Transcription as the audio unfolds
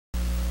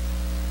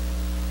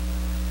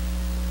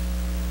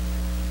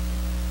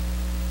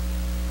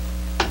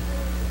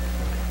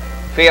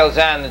Field's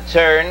on the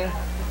turn.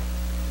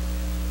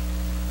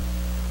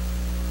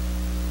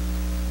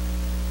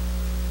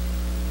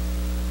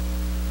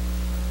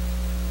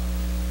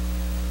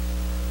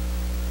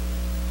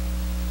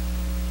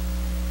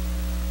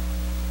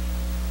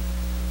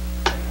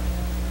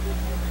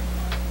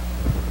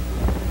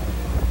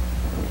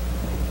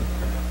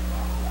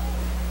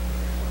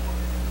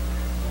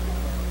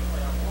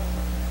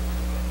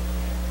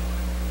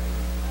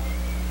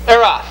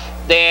 They're off.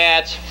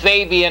 That's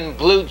Fabian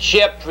Blue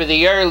Chip for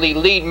the early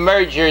lead.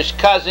 Merger's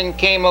Cousin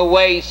came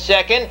away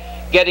second,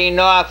 getting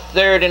off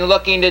third and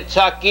looking to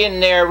tuck in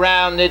there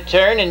around the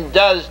turn, and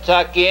does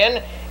tuck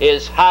in,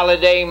 is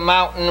Holiday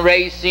Mountain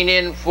racing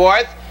in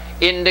fourth.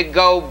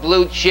 Indigo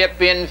Blue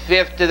Chip in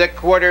fifth to the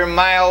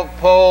quarter-mile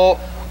pole.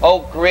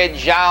 Oak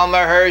Ridge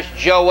Almahurst,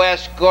 Joe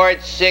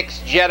Escort,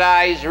 sixth.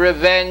 Jedi's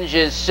Revenge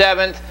is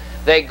seventh.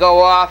 They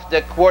go off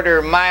the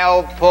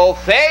quarter-mile pole.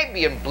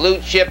 Fabian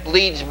Blue Chip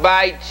leads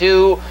by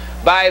 2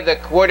 by the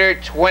quarter.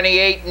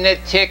 28 in the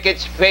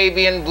tickets.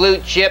 Fabian Blue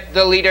Chip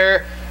the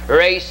leader.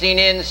 Racing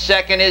in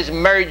second is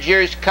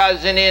Merger's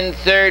Cousin in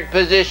third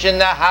position.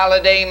 The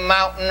Holiday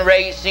Mountain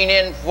racing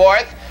in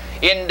fourth.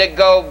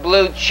 Indigo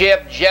Blue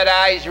Chip,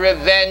 Jedi's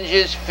Revenge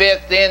is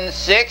fifth in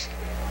sixth.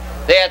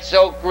 That's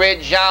Oak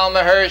Ridge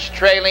Almahurst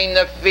trailing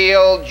the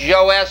field.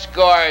 Joe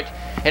Escort.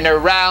 And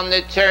around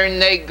the turn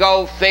they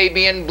go.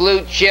 Fabian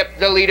Blue Chip,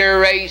 the leader,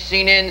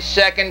 racing in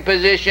second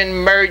position.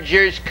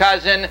 Merger's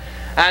Cousin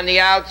on the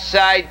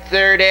outside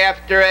third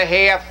after a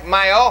half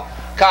mile.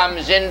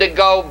 Comes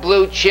Indigo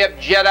Blue Chip.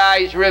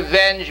 Jedi's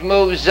Revenge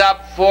moves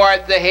up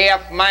fourth. The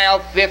half mile,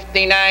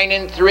 59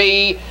 and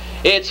 3.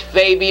 It's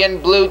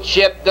Fabian Blue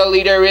Chip, the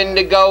leader.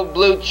 Indigo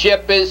Blue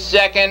Chip is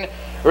second.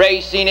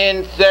 Racing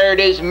in third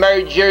is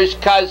Merger's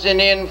Cousin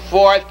in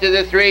fourth to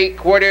the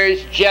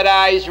three-quarters.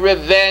 Jedi's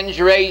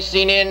Revenge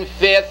racing in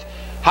fifth.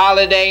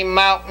 Holiday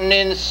Mountain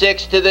in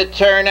sixth to the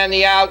turn on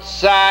the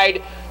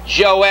outside.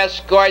 Joe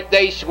Escort,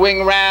 they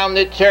swing round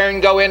the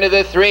turn, go into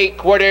the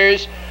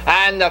three-quarters.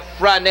 On the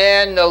front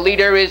end, the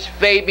leader is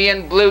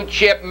Fabian Blue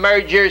Chip.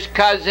 Merger's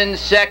Cousin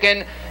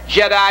second.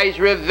 Jedi's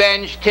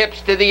Revenge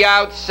tips to the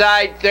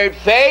outside third.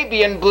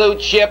 Fabian Blue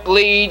Chip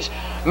leads.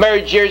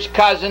 Merger's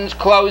Cousin's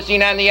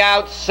closing on the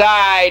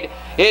outside.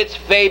 It's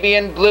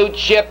Fabian Blue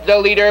Chip, the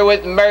leader,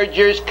 with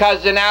Merger's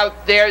Cousin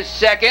out there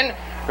second.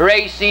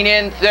 Racing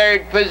in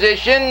third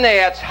position,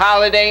 that's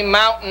Holiday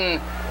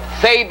Mountain.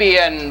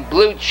 Fabian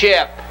Blue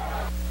Chip.